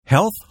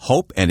Health,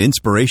 Hope, and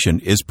Inspiration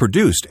is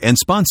produced and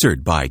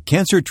sponsored by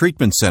Cancer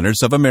Treatment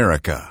Centers of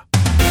America.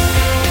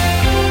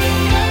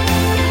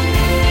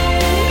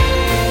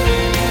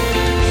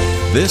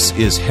 This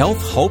is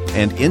Health, Hope,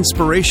 and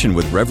Inspiration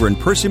with Reverend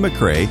Percy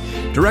McCray,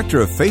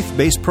 Director of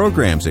Faith-Based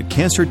Programs at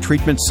Cancer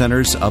Treatment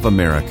Centers of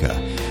America.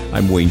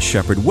 I'm Wayne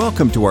Shepherd.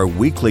 Welcome to our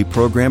weekly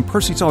program.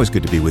 Percy, it's always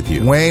good to be with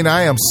you. Wayne,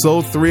 I am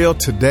so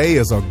thrilled. Today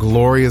is a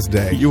glorious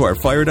day. You are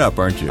fired up,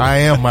 aren't you? I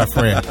am, my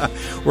friend.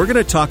 We're going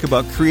to talk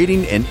about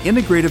creating an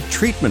integrative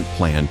treatment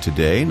plan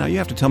today. Now, you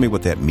have to tell me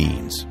what that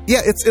means.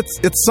 Yeah,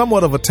 it's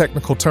somewhat of a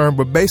technical term,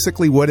 but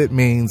basically what it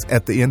means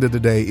at the end of the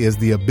day is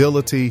the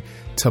ability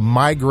to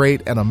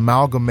migrate and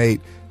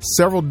amalgamate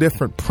several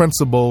different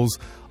principles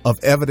of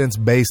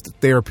evidence-based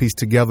therapies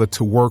together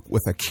to work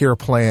with a care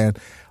plan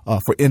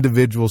for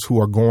individuals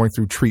who are going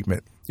through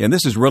treatment. And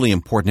this is really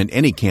important in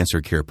any cancer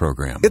care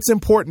program. It's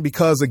important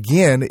because,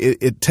 again,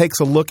 it takes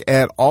a look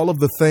at all of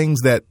the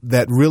things that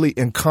really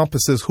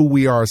encompasses who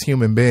we are as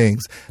human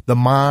beings, the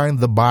mind,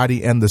 the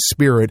body, and the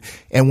spirit.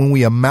 And when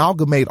we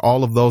amalgamate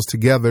all of those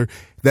together,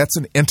 that's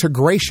an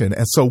integration.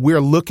 And so we're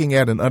looking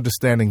at and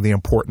understanding the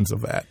importance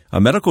of that.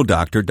 A medical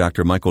doctor,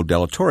 Dr. Michael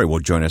Delatorre,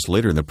 will join us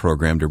later in the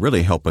program to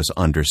really help us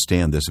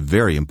understand this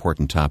very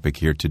important topic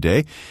here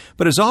today.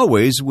 But as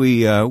always,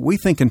 we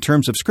think in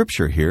terms of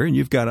Scripture here, and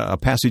you've got a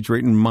passage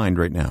right in mind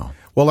right now.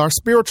 Well, our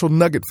spiritual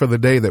nugget for the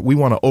day that we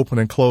want to open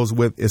and close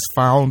with is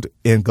found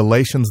in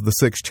Galatians, the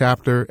 6th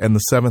chapter and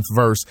the 7th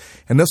verse.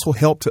 And this will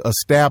help to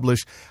establish,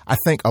 I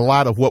think, a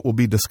lot of what will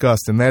be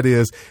discussed. And that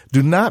is,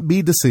 do not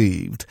be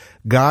deceived.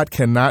 God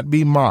cannot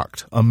be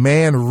mocked. A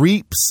man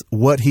reaps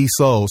what he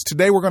sows.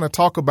 Today, we're going to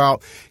talk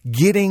about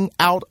getting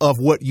out of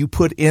what you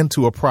put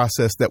into a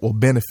process that will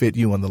benefit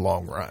you in the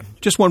long run.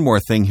 Just one more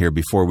thing here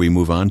before we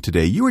move on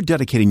today. You are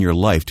dedicating your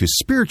life to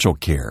spiritual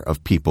care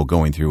of people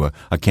going through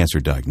a cancer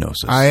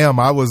diagnosis. I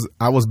am. I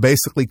was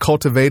basically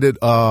cultivated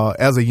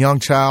as a young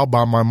child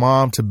by my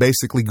mom to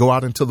basically go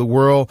out into the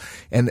world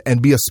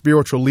and be a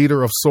spiritual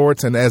leader of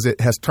sorts. And as it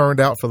has turned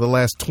out for the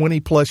last 20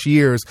 plus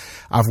years,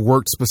 I've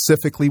worked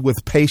specifically with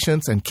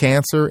patients and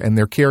cancer and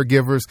their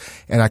caregivers.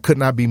 And I could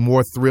not be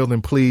more thrilled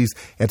and pleased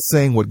at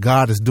seeing what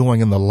God is doing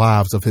in the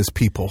lives of his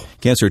people.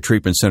 Cancer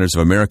Treatment Centers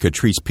of America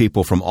treats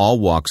people from all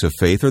walks of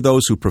faith or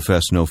those who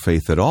profess no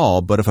faith at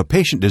all. But if a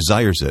patient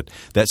desires it,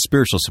 that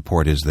spiritual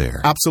support is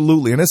there.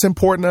 Absolutely. And it's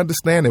important to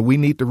understand that we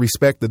need to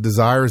respect the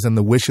desires and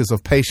the wishes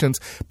of patients.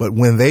 But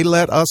when they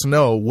let us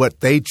know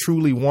what they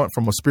truly want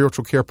from a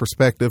spiritual care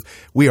perspective,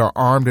 we are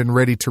armed and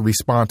ready to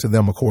respond to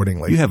them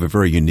accordingly. You have a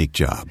very unique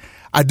job.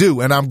 I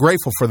do, and I'm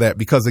grateful for that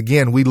because,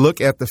 again, we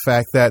look at the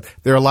fact that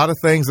there are a lot of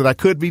things that I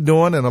could be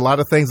doing and a lot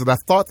of things that I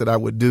thought that I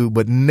would do,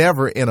 but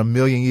never in a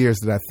million years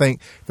did I think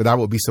that I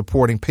would be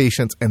supporting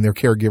patients and their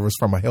caregivers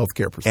from a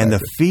healthcare perspective. And the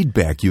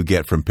feedback you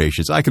get from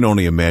patients, I can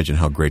only imagine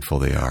how grateful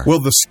they are.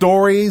 Well, the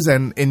stories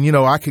and you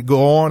know, I could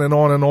go on and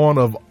on and on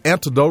of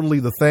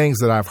anecdotally the things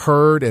that I've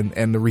heard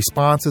and the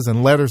responses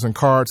and letters and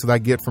cards that I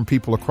get from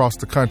people across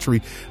the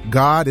country.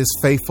 God is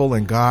faithful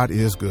and God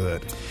is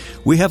good.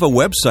 We have a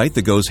website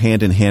that goes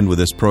hand in hand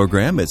with this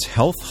program. It's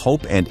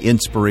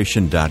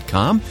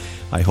healthhopeandinspiration.com.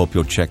 I hope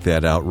you'll check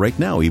that out right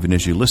now, even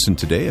as you listen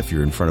today, if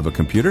you're in front of a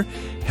computer,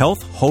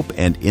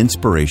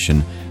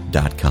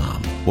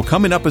 healthhopeandinspiration.com. Well,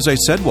 coming up, as I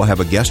said, we'll have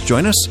a guest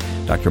join us,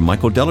 Dr.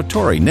 Michael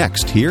Delatorre,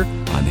 next here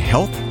on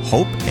Health,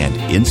 Hope, and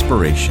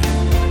Inspiration.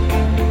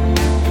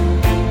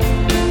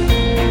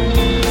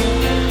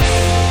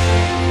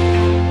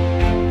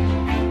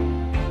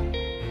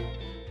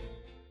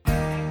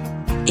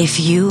 If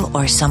you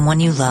or someone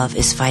you love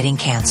is fighting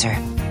cancer,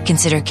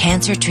 consider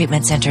Cancer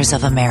Treatment Centers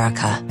of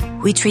America.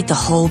 We treat the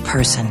whole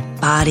person,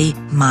 body,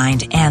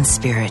 mind, and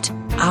spirit.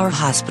 Our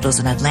hospitals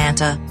in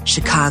Atlanta,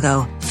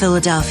 Chicago,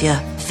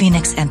 Philadelphia,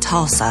 Phoenix, and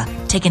Tulsa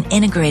take an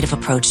integrative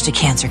approach to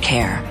cancer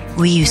care.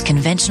 We use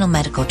conventional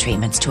medical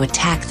treatments to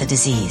attack the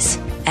disease,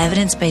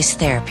 evidence-based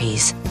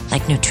therapies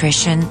like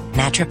nutrition,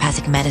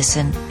 naturopathic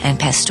medicine, and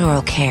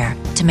pastoral care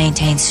to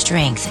maintain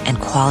strength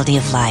and quality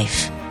of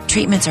life.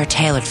 Treatments are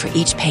tailored for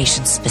each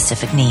patient's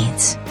specific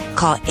needs.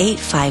 Call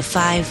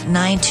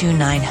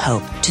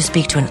 855-929-HOPE to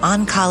speak to an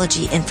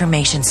oncology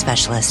information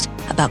specialist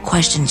about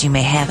questions you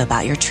may have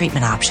about your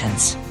treatment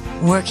options.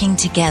 Working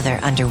together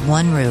under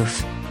one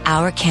roof,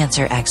 our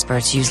cancer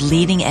experts use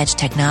leading-edge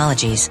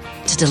technologies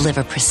to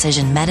deliver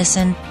precision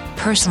medicine,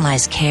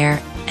 personalized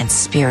care, and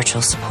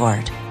spiritual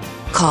support.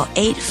 Call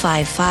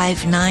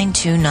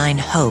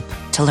 855-929-HOPE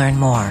to learn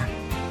more.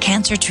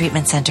 Cancer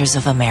Treatment Centers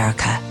of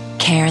America.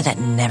 Care that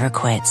never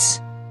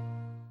quits.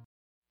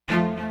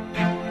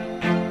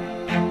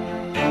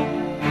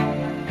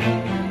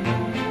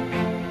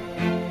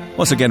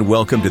 Once again,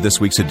 welcome to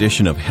this week's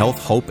edition of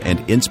Health, Hope,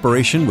 and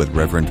Inspiration with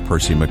Reverend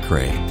Percy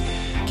McCray.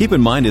 Keep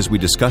in mind as we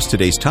discuss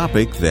today's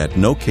topic that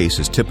no case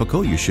is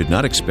typical. You should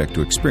not expect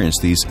to experience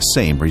these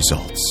same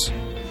results.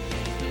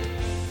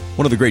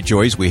 One of the great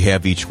joys we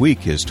have each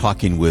week is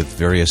talking with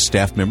various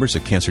staff members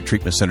at Cancer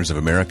Treatment Centers of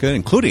America,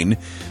 including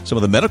some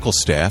of the medical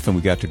staff. And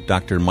we got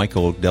Dr.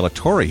 Michael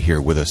Delatorre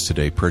here with us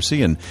today,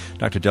 Percy. And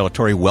Dr.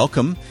 Delatorre,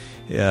 welcome.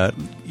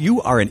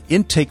 You are an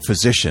intake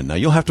physician. Now,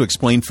 you'll have to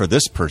explain for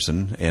this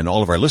person and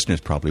all of our listeners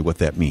probably what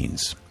that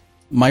means.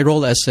 My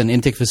role as an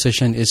intake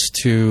physician is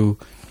to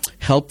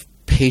help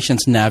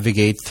patients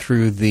navigate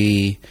through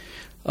the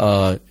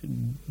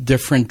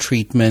different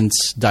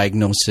treatments,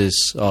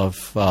 diagnosis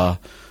of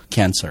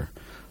cancer.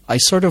 I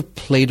sort of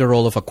play the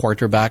role of a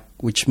quarterback,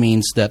 which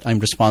means that I'm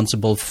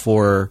responsible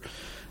for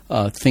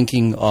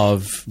thinking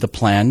of the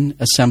plan,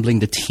 assembling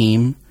the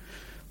team,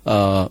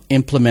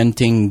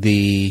 implementing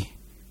the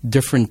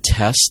different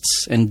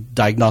tests and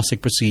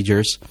diagnostic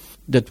procedures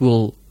that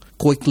will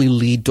quickly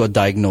lead to a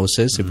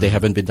diagnosis if they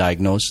haven't been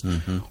diagnosed,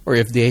 or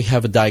if they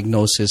have a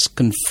diagnosis,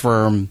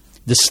 confirm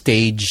the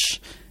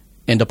stage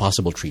and the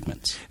possible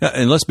treatments.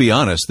 And let's be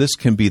honest, this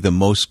can be the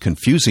most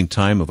confusing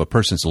time of a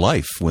person's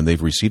life when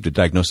they've received a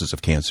diagnosis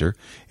of cancer,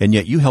 and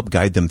yet you help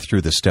guide them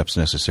through the steps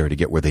necessary to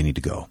get where they need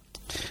to go.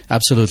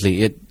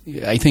 Absolutely.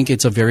 I think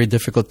it's a very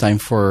difficult time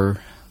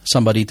for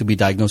somebody to be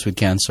diagnosed with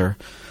cancer,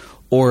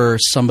 or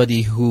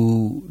somebody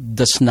who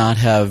does not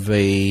have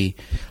they're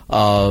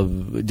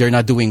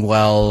not doing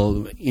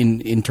well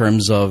in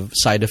terms of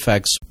side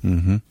effects.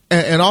 Mm-hmm.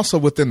 And also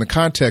within the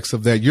context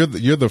of that, you're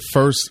the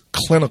first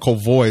clinical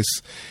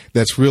voice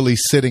that's really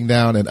sitting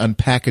down and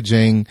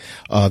unpackaging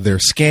their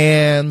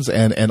scans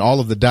and all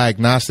of the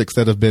diagnostics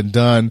that have been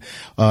done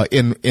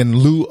in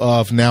lieu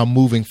of now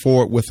moving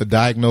forward with a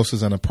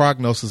diagnosis and a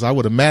prognosis. I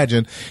would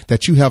imagine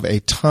that you have a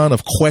ton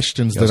of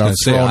questions that are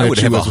thrown at you. I would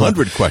have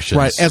 100 questions.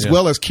 Right, as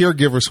well as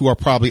caregivers who are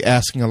probably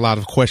asking a lot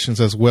of questions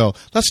as well.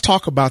 Let's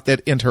talk about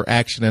that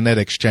interaction and that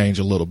exchange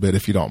a little bit,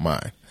 if you don't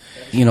mind.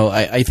 You know,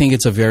 I think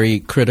it's a very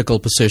critical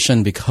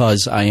position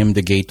because I am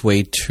the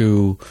gateway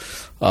to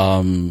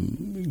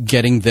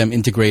getting them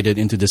integrated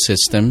into the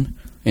system,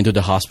 into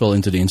the hospital,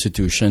 into the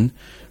institution.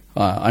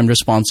 I'm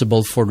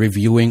responsible for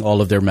reviewing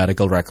all of their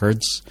medical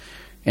records,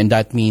 and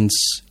that means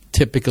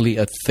typically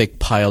a thick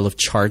pile of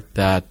chart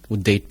that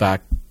would date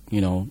back,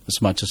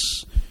 as much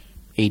as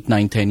 8,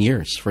 9, 10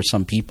 years for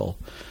some people.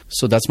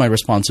 So that's my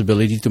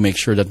responsibility to make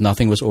sure that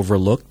nothing was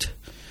overlooked,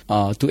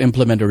 to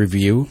implement a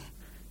review,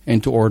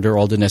 and to order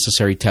all the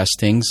necessary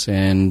testings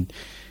and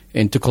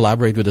to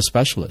collaborate with a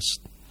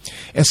specialist.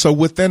 And so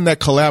within that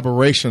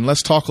collaboration,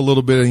 let's talk a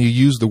little bit, and you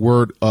used the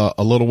word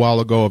a little while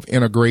ago of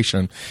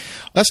integration.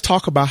 Let's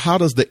talk about how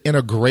does the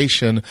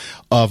integration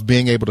of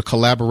being able to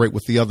collaborate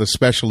with the other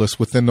specialists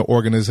within the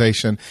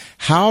organization,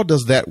 how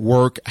does that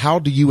work? How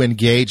do you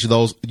engage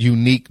those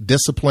unique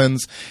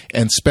disciplines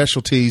and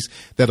specialties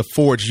that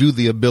affords you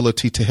the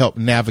ability to help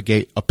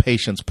navigate a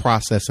patient's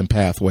process and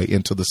pathway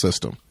into the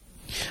system?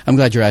 I'm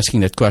glad you're asking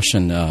that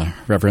question,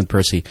 Reverend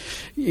Percy.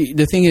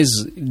 The thing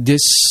is,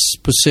 this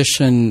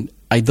position,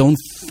 I don't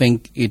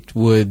think it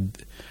would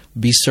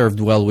be served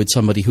well with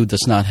somebody who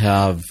does not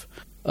have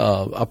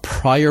a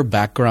prior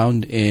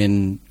background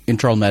in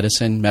internal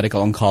medicine,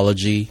 medical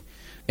oncology,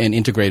 and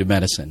integrative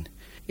medicine.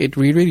 It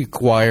really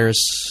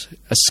requires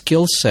a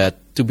skill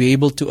set to be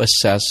able to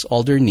assess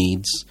all their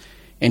needs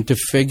and to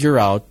figure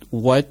out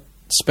what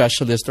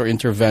specialist or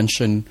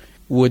intervention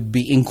would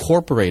be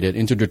incorporated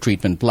into the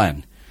treatment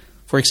plan.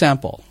 For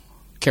example,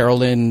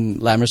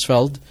 Carolyn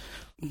Lammersfeld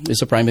is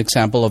a prime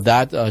example of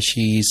that.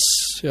 She's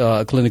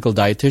a clinical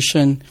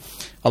dietitian.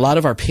 A lot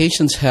of our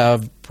patients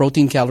have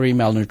protein-calorie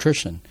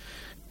malnutrition.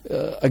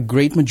 A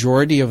great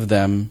majority of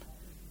them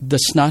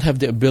does not have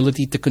the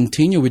ability to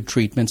continue with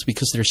treatments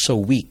because they're so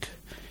weak.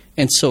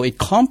 And so it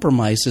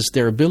compromises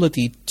their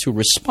ability to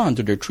respond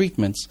to their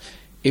treatments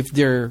if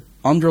their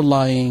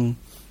underlying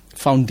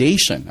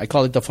foundation, I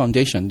call it the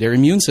foundation, their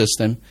immune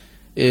system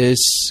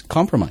is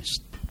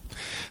compromised.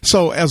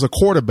 So as a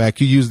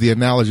quarterback, you use the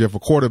analogy of a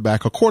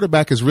quarterback. A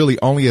quarterback is really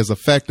only as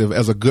effective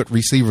as a good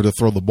receiver to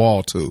throw the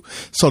ball to.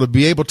 So to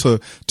be able to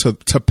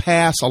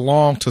pass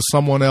along to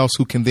someone else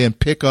who can then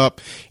pick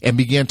up and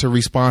begin to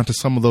respond to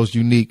some of those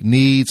unique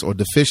needs or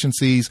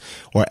deficiencies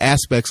or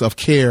aspects of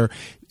care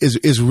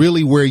is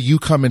really where you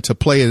come into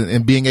play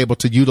and being able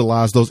to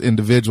utilize those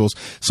individuals.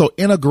 So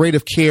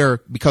integrative care,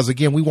 because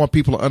again, we want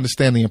people to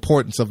understand the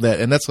importance of that.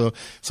 And it's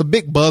a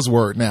big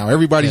buzzword now.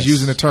 Everybody's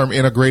using the term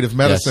integrative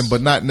medicine, but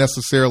not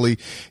necessarily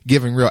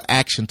giving real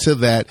action to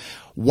that.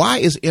 Why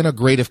is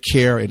integrative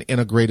care and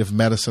integrative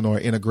medicine or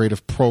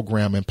integrative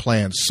program and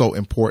plan so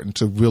important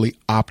to really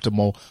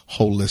optimal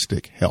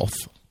holistic health?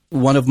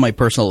 One of my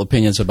personal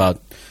opinions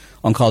about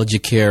oncology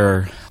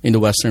care in the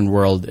Western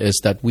world is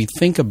that we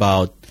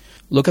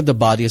look at the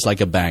body as like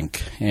a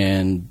bank.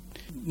 And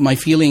my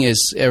feeling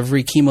is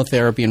every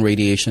chemotherapy and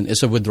radiation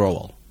is a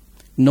withdrawal.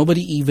 Nobody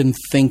even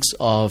thinks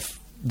of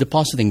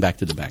depositing back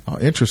to the bank. Oh,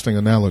 interesting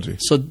analogy.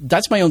 So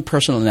that's my own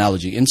personal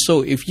analogy. And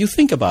so if you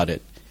think about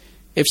it,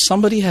 if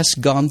somebody has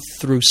gone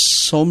through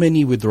so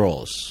many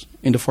withdrawals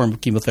in the form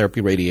of chemotherapy,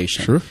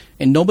 radiation,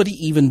 and nobody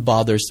even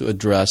bothers to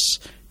address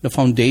the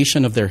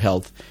foundation of their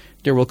health,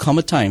 there will come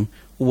a time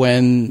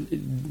when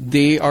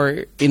they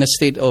are in a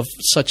state of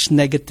such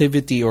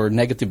negativity or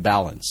negative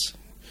balance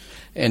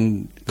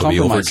and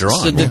compromise,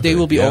 so that they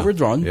will be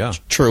overdrawn,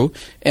 true,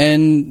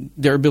 and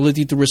their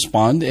ability to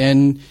respond,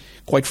 and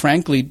quite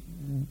frankly,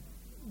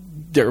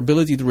 their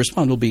ability to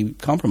respond will be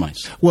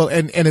compromised. Well,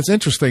 and it's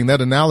interesting. That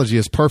analogy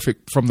is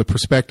perfect from the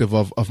perspective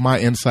of my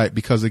insight,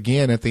 because,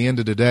 again, at the end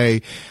of the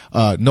day,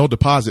 no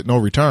deposit, no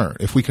return,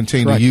 if we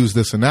continue to use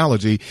this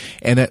analogy.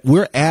 And that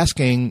we're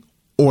asking,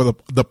 or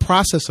the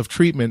process of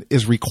treatment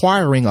is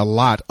requiring a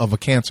lot of a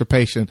cancer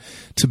patient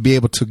to be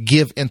able to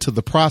give into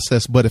the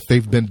process. But if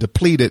they've been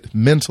depleted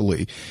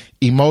mentally,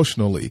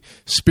 emotionally,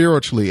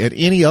 spiritually, and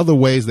any other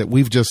ways that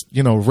we've just,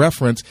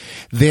 referenced,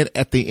 then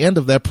at the end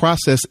of that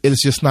process, it is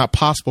just not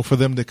possible for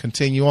them to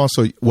continue on.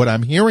 So what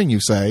I'm hearing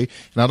you say,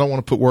 and I don't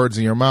want to put words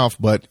in your mouth,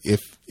 but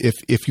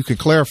if you can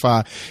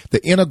clarify, the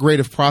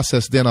integrative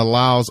process then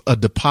allows a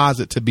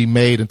deposit to be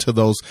made into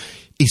those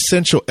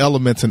essential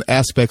elements and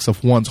aspects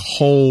of one's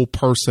whole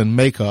person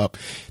makeup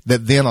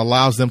that then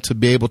allows them to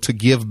be able to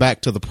give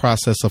back to the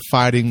process of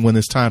fighting when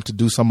it's time to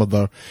do some of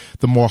the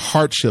more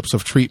hardships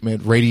of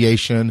treatment,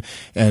 radiation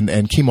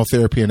and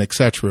chemotherapy and et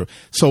cetera.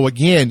 So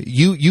again,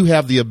 you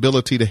have the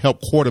ability to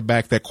help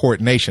quarterback that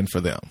coordination for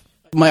them.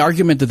 My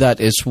argument to that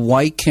is,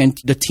 why can't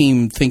the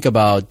team think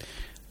about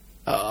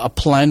a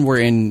plan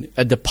wherein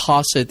a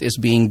deposit is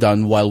being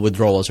done while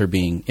withdrawals are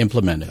being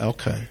implemented?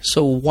 Okay.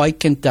 So why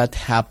can't that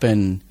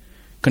happen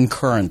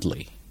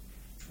concurrently?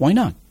 Why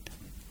not?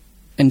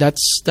 And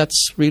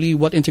that's really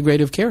what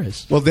integrative care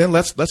is. Well, then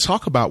let's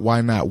talk about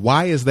why not.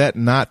 Why is that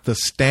not the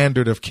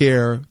standard of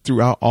care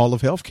throughout all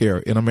of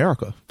healthcare in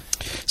America?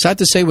 Sad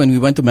to say, when we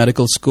went to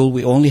medical school,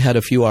 we only had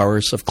a few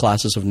hours of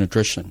classes of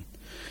nutrition.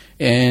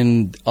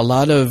 And a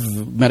lot of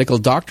medical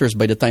doctors,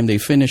 by the time they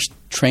finished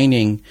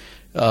training,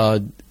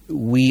 our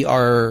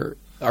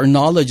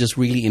knowledge is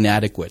really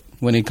inadequate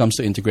when it comes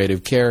to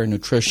integrative care,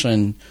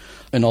 nutrition,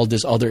 and all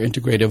these other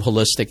integrative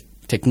holistic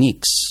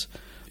techniques.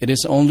 It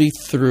is only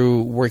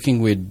through working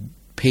with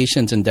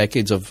patients and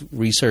decades of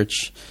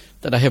research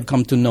that I have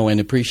come to know and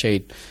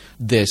appreciate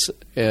this.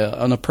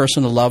 On a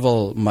personal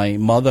level, my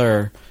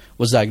mother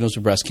was diagnosed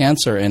with breast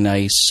cancer, and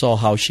I saw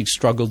how she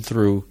struggled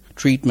through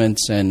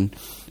treatments, and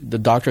the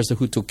doctors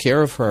who took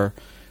care of her,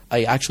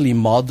 I actually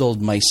modeled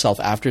myself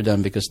after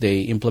them, because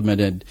they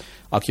implemented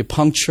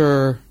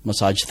acupuncture,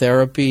 massage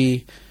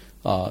therapy,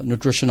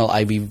 nutritional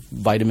IV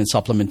vitamin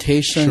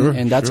supplementation,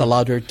 and that's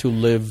allowed her to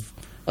live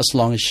as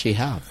long as she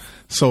has.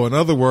 So in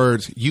other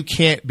words, you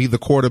can't be the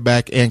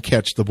quarterback and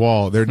catch the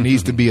ball. There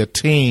needs to be a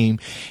team,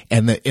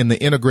 and the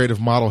integrative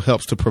model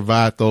helps to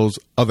provide those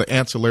other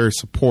ancillary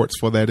supports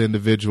for that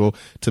individual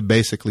to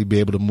basically be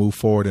able to move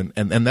forward.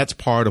 And that's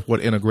part of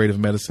what integrative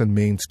medicine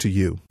means to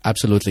you.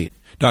 Absolutely.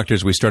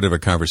 Doctors, we started our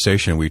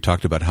conversation. We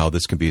talked about how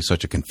this can be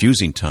such a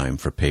confusing time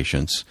for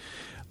patients.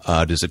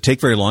 Does it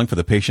take very long for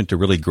the patient to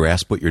really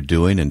grasp what you're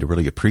doing and to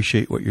really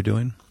appreciate what you're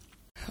doing?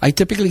 I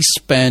typically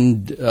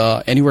spend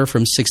anywhere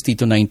from 60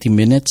 to 90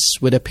 minutes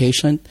with a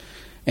patient,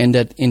 and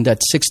that in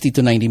that 60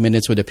 to 90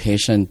 minutes with a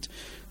patient,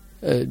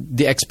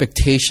 the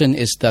expectation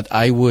is that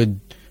I would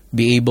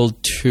be able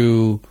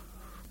to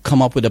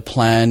come up with a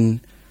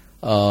plan,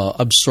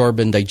 absorb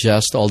and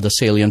digest all the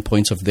salient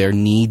points of their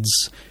needs,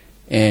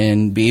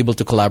 and be able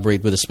to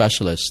collaborate with a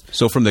specialist.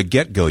 So from the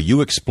get-go,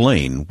 you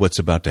explain what's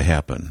about to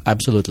happen.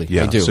 Absolutely,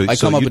 Yeah. I do. So, I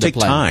come up with a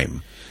plan.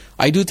 Time.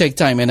 I do take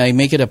time, and I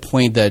make it a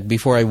point that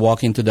before I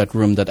walk into that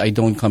room that I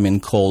don't come in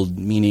cold,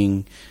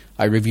 meaning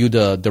I review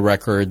the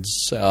records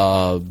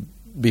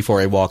before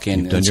I walk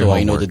in, and so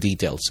I know the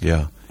details.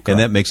 Yeah, Correct. And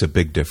that makes a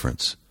big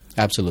difference.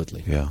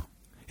 Absolutely. Yeah.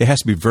 It has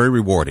to be very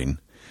rewarding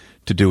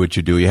to do what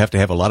you do. You have to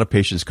have a lot of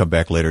patients come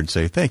back later and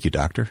say, "Thank you,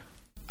 doctor."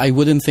 I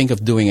wouldn't think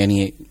of doing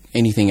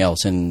anything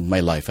else in my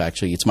life,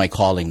 actually. It's my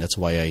calling. That's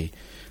why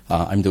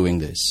I'm doing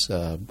this.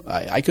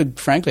 I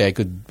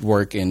could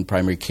work in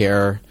primary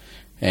care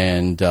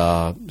and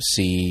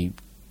see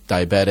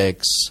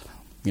diabetics,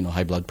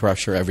 high blood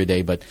pressure every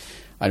day, but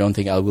I don't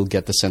think I will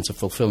get the sense of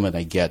fulfillment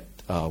I get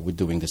with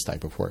doing this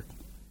type of work.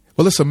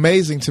 Well, it's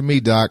amazing to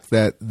me, Doc,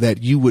 that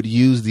you would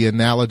use the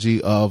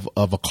analogy of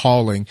a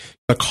calling.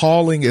 A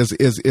calling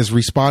is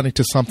responding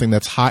to something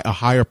that's a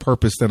higher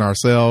purpose than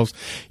ourselves.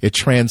 It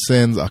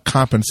transcends a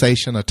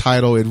compensation, a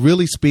title. It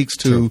really speaks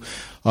to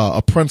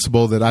a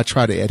principle that I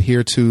try to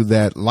adhere to,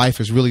 that life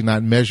is really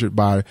not measured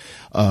by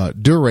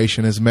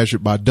duration, is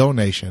measured by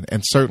donation.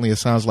 And certainly it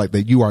sounds like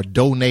that you are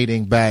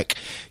donating back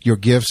your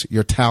gifts,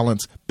 your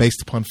talents,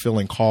 based upon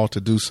feeling called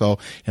to do so.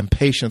 And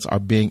patients are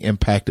being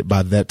impacted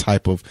by that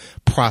type of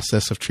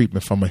process of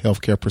treatment from a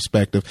healthcare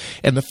perspective.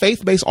 And the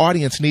faith-based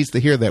audience needs to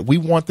hear that. We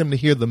want them to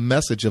hear the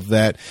message of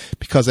that,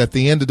 because at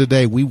the end of the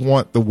day, we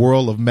want the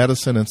world of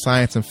medicine and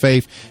science and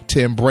faith to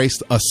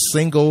embrace a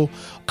single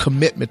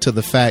commitment to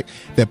the fact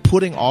that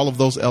putting all of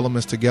those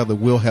elements together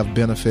will have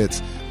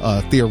benefits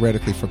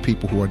theoretically for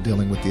people who are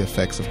dealing with the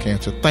effects of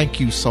cancer. Thank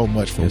you so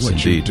much for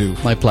what you do.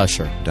 My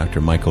pleasure.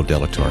 Dr. Michael De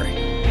La Torre.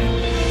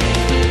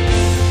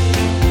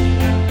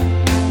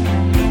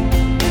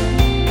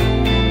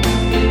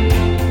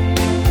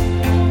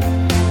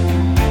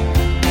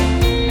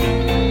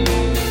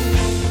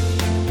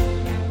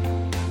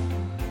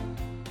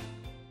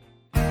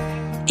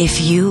 If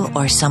you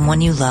or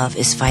someone you love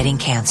is fighting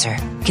cancer,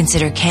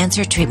 consider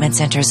Cancer Treatment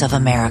Centers of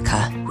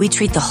America. We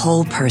treat the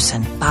whole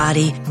person,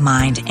 body,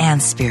 mind, and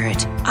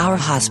spirit. Our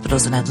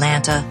hospitals in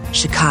Atlanta,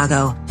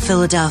 Chicago,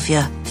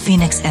 Philadelphia,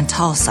 Phoenix, and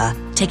Tulsa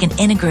take an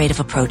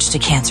integrative approach to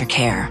cancer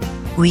care.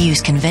 We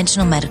use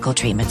conventional medical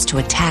treatments to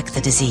attack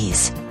the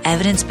disease.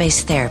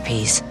 Evidence-based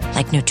therapies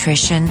like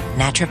nutrition,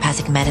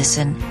 naturopathic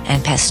medicine,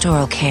 and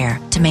pastoral care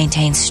to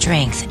maintain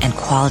strength and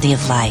quality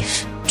of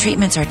life.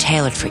 Treatments are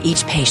tailored for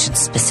each patient's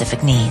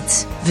specific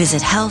needs.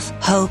 Visit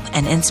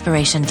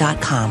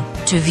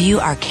healthhopeandinspiration.com to view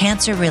our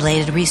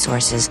cancer-related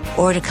resources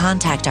or to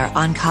contact our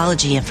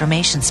oncology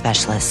information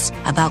specialists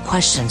about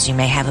questions you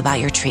may have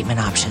about your treatment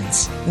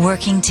options.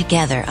 Working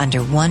together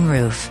under one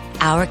roof,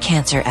 our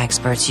cancer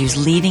experts use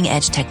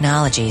leading-edge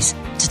technologies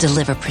to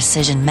deliver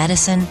precision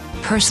medicine,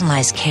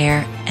 personalized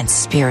care, and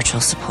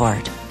spiritual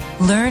support.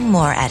 Learn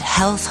more at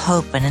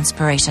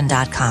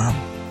healthhopeandinspiration.com.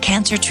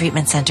 Cancer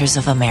Treatment Centers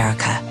of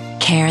America.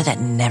 Care that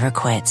never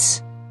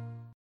quits.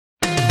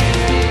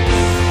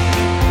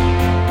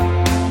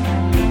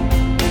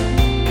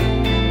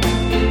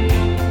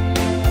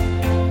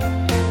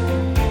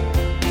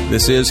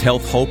 This is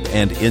Health, Hope,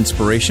 and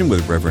Inspiration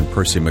with Reverend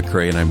Percy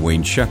McCray, and I'm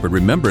Wayne Shepherd.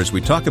 Remember, as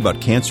we talk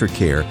about cancer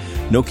care,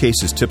 no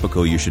case is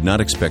typical. You should not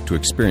expect to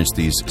experience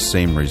these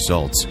same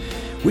results.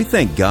 We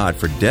thank God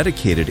for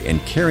dedicated and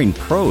caring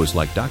pros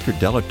like Dr.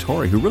 Della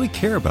Torre who really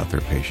care about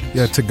their patients.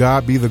 Yeah, to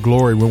God be the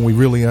glory when we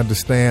really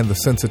understand the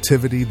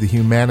sensitivity, the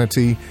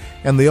humanity,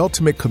 and the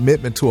ultimate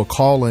commitment to a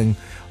calling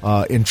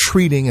in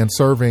treating and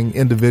serving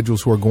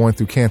individuals who are going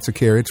through cancer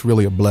care. It's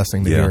really a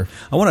blessing to hear.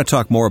 I want to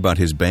talk more about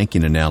his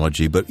banking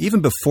analogy, but even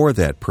before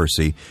that,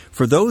 Percy,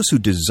 for those who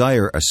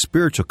desire a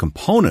spiritual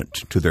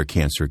component to their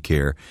cancer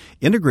care,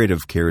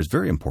 integrative care is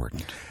very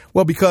important.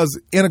 Well, because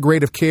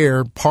integrative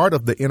care, part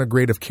of the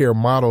integrative care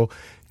model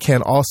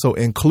can also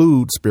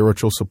include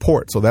spiritual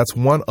support. So that's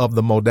one of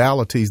the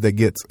modalities that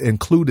gets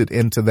included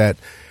into that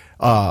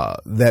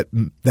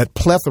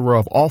plethora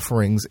of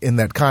offerings in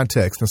that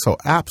context. And so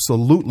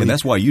absolutely. And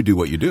that's why you do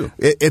what you do.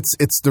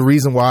 It's the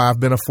reason why I've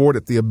been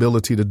afforded the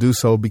ability to do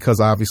so, because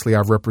obviously I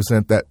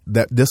represent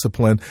that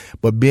discipline,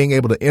 but being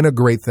able to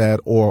integrate that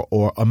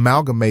or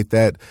amalgamate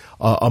that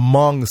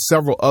among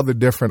several other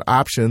different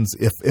options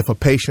if a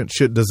patient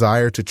should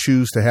desire to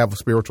choose to have a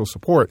spiritual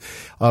support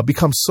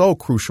becomes so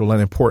crucial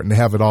and important to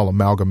have it all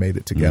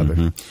amalgamated together.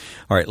 Mm-hmm.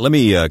 All right, let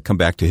me come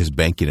back to his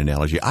banking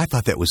analogy. I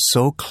thought that was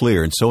so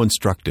clear and so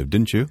instructive,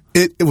 didn't you?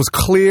 It was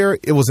clear,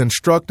 it was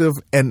instructive,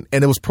 and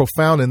it was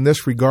profound in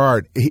this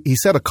regard. He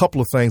said a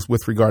couple of things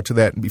with regard to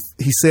that.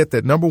 He said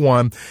that, number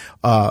one,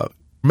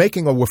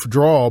 making a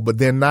withdrawal but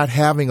then not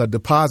having a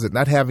deposit,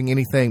 not having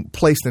anything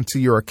placed into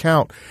your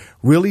account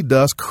really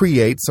does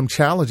create some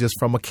challenges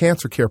from a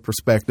cancer care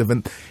perspective.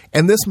 And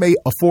this may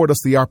afford us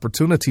the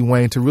opportunity,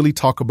 Wayne, to really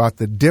talk about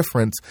the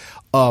difference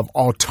of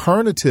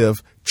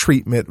alternative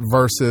treatment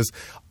versus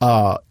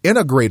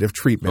integrative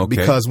treatment. Okay.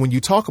 Because when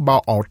you talk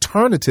about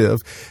alternative,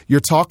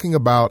 you're talking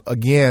about,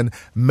 again,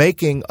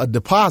 making a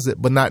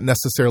deposit but not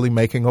necessarily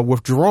making a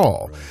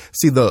withdrawal. Right.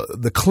 See,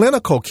 the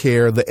clinical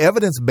care, the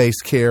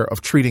evidence-based care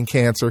of treating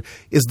cancer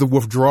is the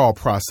withdrawal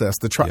process,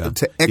 to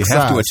excise. You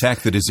have to attack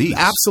the disease.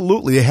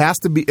 Absolutely. It has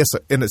to be.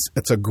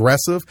 It's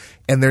aggressive,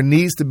 and there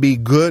needs to be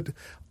good,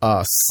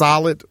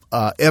 solid,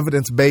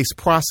 evidence-based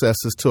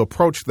processes to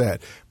approach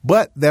that.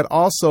 But that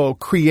also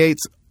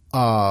creates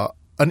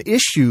an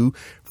issue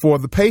for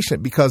the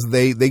patient because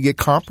they get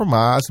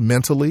compromised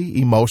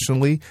mentally,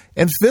 emotionally,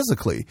 and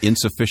physically.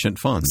 Insufficient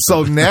funds.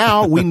 So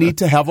now we need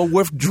to have a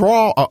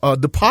withdrawal, a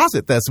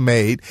deposit that's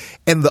made.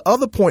 And the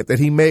other point that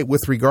he made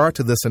with regard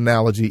to this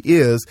analogy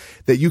is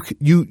that you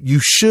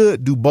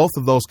should do both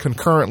of those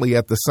concurrently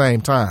at the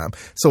same time.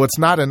 So it's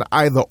not an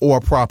either or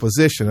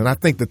proposition. And I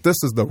think that this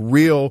is the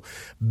real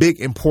big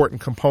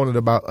important component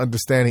about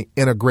understanding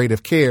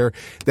integrative care,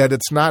 that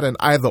it's not an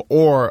either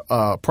or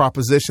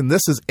proposition.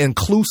 This is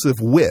inclusive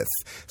with.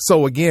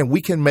 So again,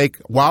 we can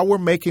while we're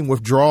making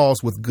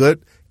withdrawals with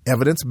good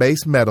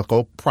evidence-based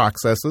medical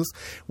processes,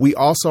 we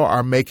also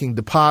are making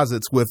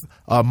deposits with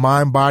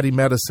mind-body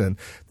medicine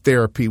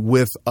therapy,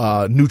 with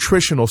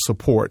nutritional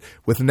support,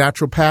 with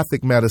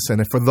naturopathic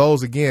medicine. And for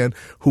those, again,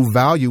 who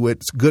value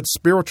it, good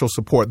spiritual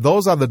support,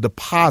 those are the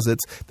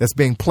deposits that's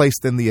being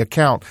placed in the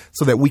account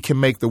so that we can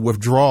make the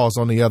withdrawals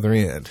on the other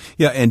end.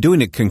 Yeah, and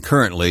doing it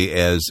concurrently,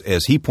 as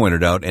he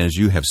pointed out, and as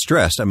you have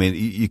stressed, I mean,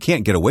 you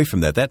can't get away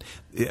from that. That's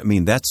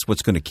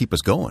what's going to keep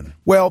us going.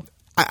 Well,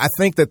 I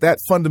think that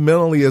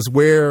fundamentally is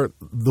where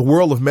the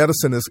world of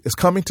medicine is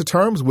coming to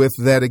terms with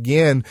that,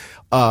 again,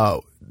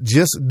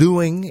 just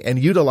doing and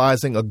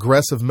utilizing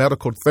aggressive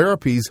medical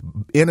therapies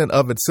in and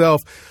of itself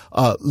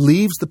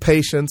leaves the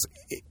patients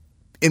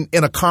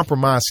in a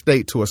compromised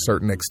state to a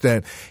certain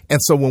extent. And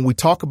so when we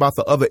talk about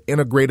the other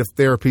integrative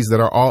therapies that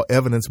are all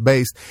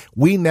evidence-based,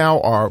 we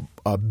now are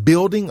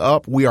building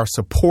up, we are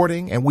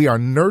supporting, and we are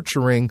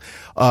nurturing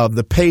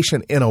the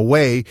patient in a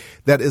way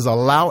that is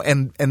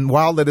and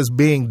while that is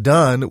being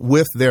done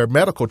with their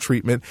medical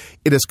treatment,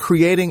 it is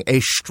creating a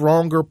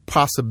stronger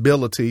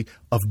possibility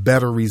of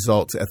better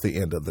results at the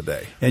end of the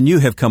day. And you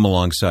have come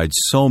alongside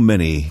so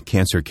many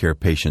cancer care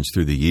patients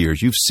through the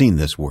years. You've seen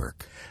this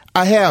work.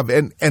 I have.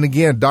 And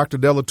again, Dr.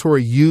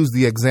 Delatorre used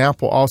the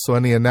example also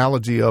in the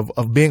analogy of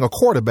being a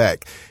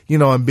quarterback.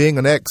 And being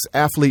an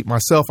ex-athlete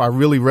myself, I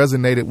really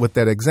resonated with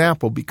that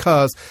example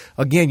because,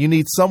 again, you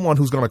need someone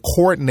who's going to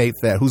coordinate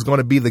that, who's going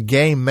to be the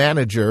game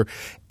manager,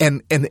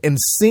 and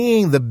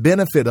seeing the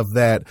benefit of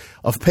that,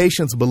 of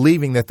patients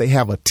believing that they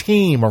have a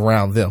team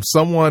around them,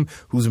 someone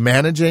who's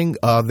managing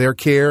their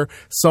care,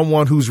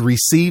 someone who's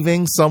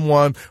receiving,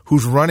 someone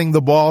who's running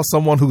the ball,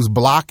 someone who's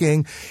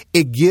blocking.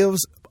 It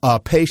gives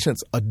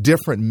patients a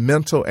different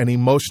mental and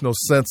emotional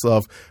sense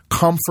of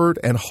comfort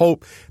and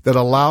hope that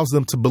allows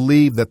them to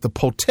believe that the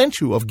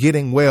potential of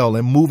getting well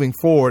and moving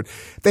forward,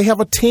 they have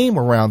a team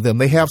around them.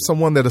 They have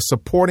someone that is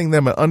supporting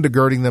them and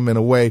undergirding them in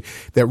a way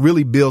that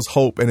really builds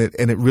hope and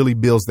it really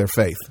builds their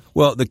faith.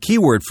 Well, the key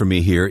word for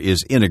me here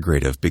is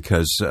integrative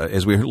because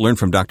as we learned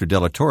from Dr.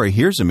 Delatorre,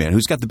 here's a man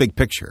who's got the big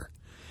picture.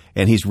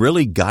 And he's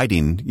really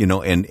guiding,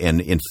 and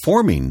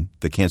informing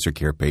the cancer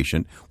care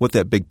patient what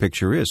that big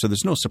picture is. So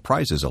there's no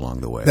surprises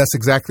along the way. That's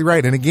exactly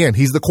right. And again,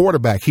 he's the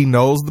quarterback. He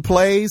knows the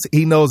plays.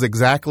 He knows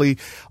exactly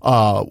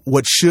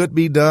what should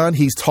be done.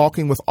 He's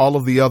talking with all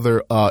of the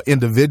other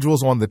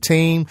individuals on the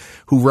team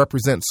who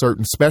represent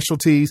certain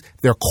specialties.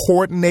 They're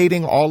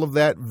coordinating all of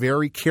that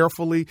very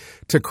carefully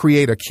to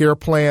create a care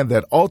plan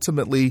that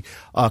ultimately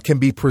can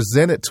be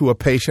presented to a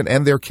patient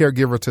and their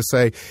caregiver to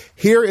say,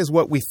 here is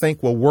what we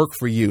think will work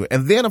for you.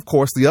 And then, of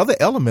course, the other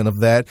element of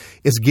that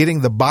is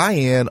getting the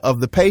buy-in of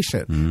the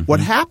patient. Mm-hmm. What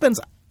happens,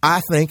 I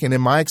think, and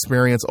in my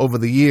experience over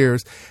the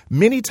years,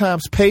 many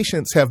times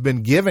patients have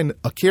been given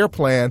a care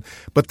plan,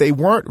 but they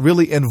weren't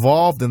really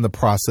involved in the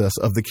process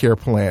of the care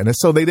plan. And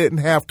so they didn't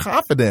have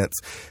confidence.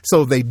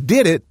 So they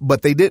did it,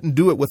 but they didn't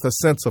do it with a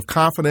sense of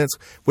confidence,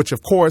 which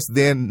of course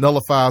then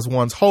nullifies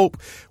one's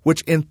hope,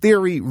 which in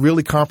theory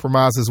really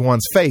compromises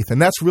one's faith.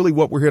 And that's really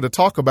what we're here to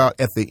talk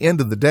about at the end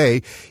of the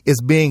day,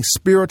 is being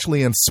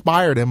spiritually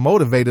inspired and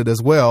motivated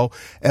as well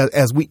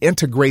as we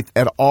integrate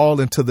at all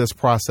into this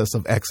process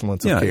of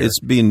excellence of care. It's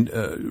being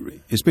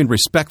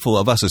respectful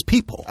of us as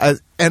people,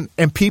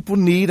 and people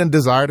need and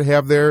desire to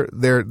have their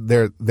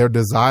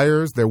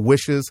desires, their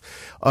wishes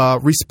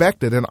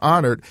respected and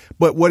honored.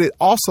 But what it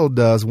also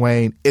does,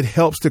 Wayne, it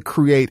helps to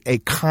create a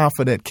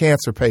confident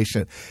cancer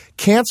patient.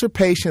 Cancer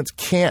patients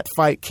can't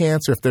fight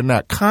cancer if they're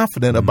not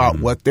confident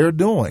about what they're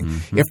doing.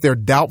 Mm-hmm. If they're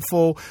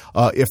doubtful,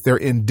 if they're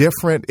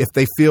indifferent, if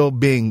they feel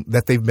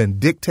that they've been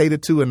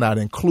dictated to and not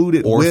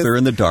included, or if they're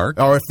in the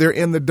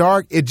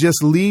dark, it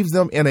just leaves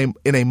them in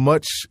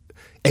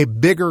a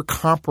bigger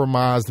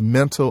compromised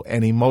mental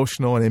and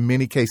emotional and in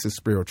many cases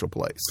spiritual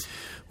place.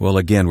 Well,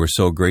 again, we're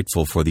so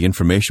grateful for the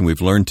information we've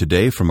learned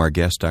today from our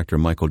guest, Dr.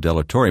 Michael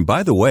Delatorre. And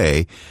by the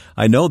way,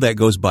 I know that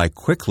goes by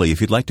quickly.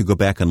 If you'd like to go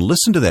back and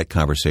listen to that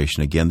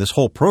conversation again, this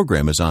whole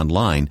program is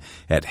online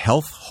at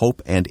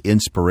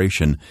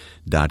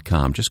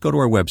healthhopeandinspiration.com. Just go to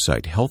our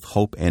website,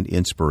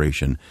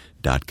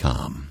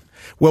 healthhopeandinspiration.com.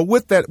 Well,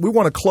 with that, we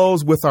want to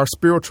close with our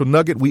spiritual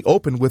nugget. We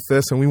opened with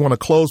this, and we want to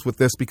close with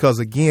this because,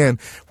 again,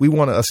 we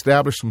want to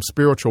establish some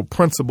spiritual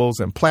principles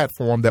and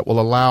platform that will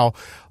allow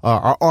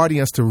our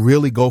audience to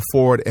really go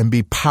forward and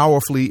be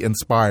powerfully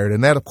inspired.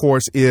 And that, of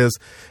course, is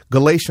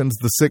Galatians,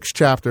 the 6th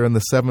chapter and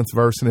the 7th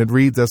verse, and it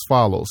reads as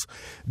follows: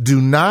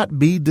 "Do not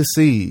be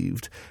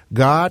deceived.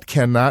 God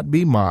cannot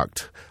be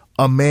mocked.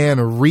 A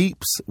man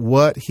reaps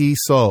what he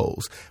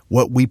sows."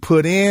 What we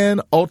put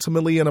in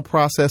ultimately in a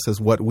process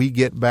is what we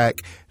get back.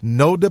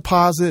 No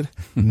deposit,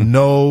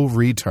 no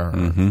return.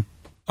 Mm-hmm.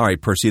 All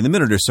right, Percy, in the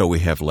minute or so we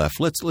have left,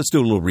 let's do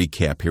a little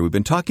recap here. We've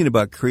been talking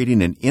about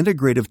creating an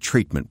integrative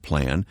treatment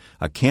plan,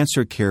 a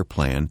cancer care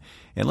plan,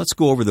 and let's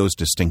go over those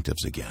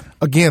distinctives again.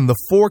 Again, the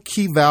 4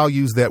 key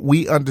values that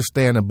we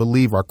understand and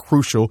believe are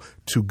crucial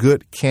to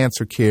good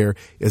cancer care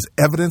is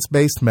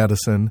evidence-based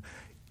medicine,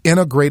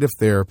 integrative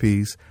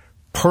therapies,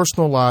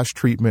 personalized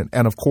treatment,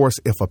 and of course,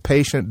 if a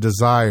patient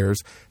desires,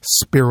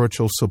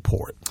 spiritual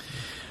support.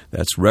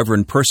 That's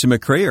Reverend Percy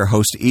McCray, our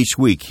host each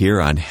week here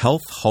on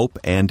Health, Hope,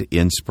 and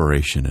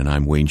Inspiration. And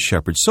I'm Wayne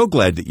Shepherd. So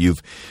glad that you've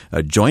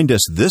joined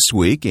us this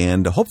week,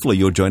 and hopefully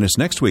you'll join us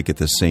next week at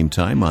the same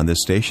time on this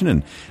station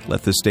and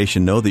let this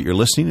station know that you're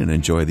listening and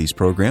enjoy these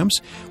programs.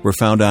 We're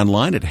found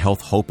online at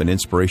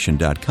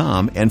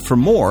healthhopeandinspiration.com. And for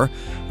more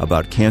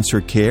about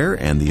cancer care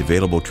and the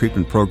available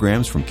treatment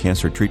programs from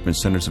Cancer Treatment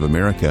Centers of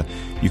America,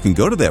 you can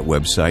go to that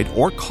website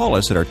or call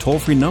us at our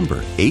toll-free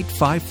number,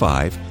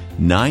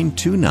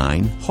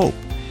 855-929-HOPE.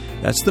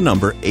 That's the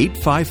number,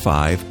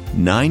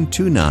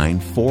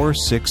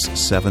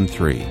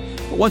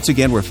 855-929-4673. But once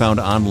again, we're found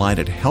online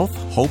at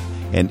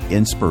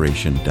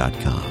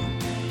healthhopeandinspiration.com.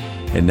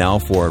 And now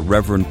for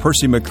Reverend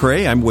Percy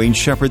McCray, I'm Wayne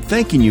Shepherd,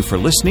 thanking you for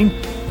listening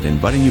and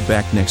inviting you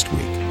back next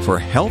week for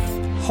Health,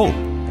 Hope,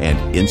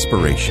 and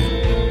Inspiration.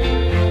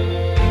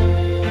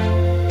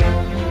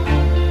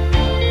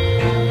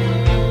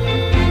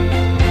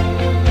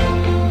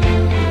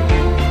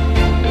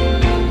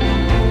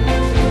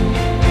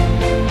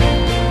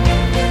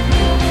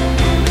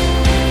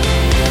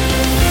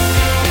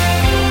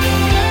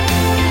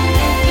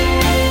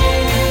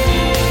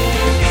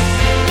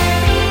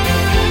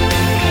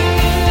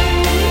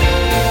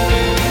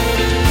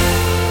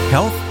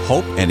 Health,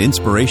 Hope, and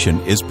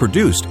Inspiration is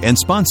produced and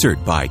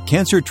sponsored by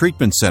Cancer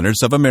Treatment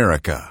Centers of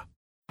America.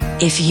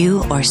 If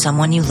you or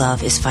someone you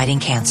love is fighting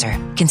cancer,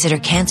 consider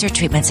Cancer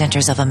Treatment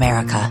Centers of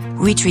America.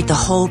 We treat the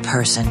whole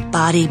person,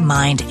 body,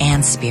 mind,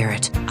 and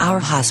spirit. Our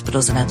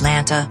hospitals in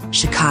Atlanta,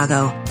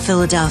 Chicago,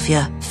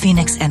 Philadelphia,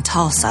 Phoenix, and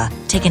Tulsa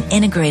take an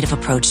integrative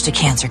approach to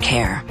cancer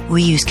care.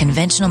 We use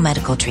conventional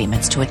medical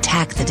treatments to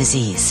attack the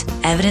disease.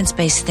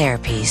 Evidence-based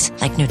therapies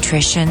like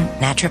nutrition,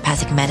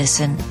 naturopathic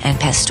medicine, and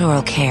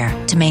pastoral care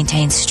to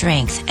maintain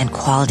strength and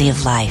quality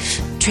of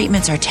life.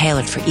 Treatments are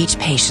tailored for each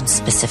patient's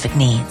specific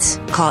needs.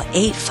 Call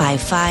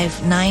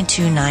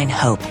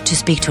 855-929-HOPE to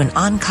speak to an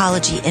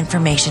oncology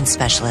information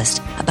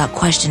specialist about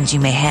questions you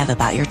may have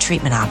about your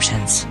treatment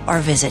options. Or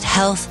visit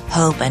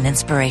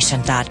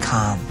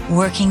healthhopeandinspiration.com.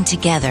 Working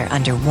together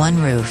under one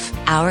roof,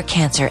 our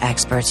cancer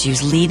experts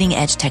use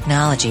leading-edge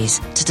technologies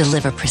to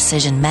deliver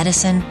precision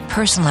medicine,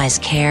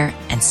 personalized care,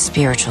 and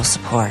spiritual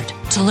support.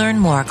 To learn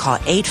more, call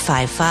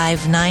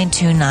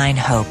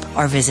 855-929-HOPE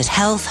or visit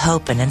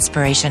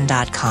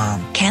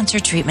healthhopeandinspiration.com. Cancer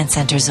Treatment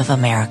Centers of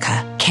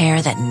America.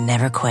 Care that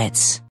never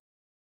quits.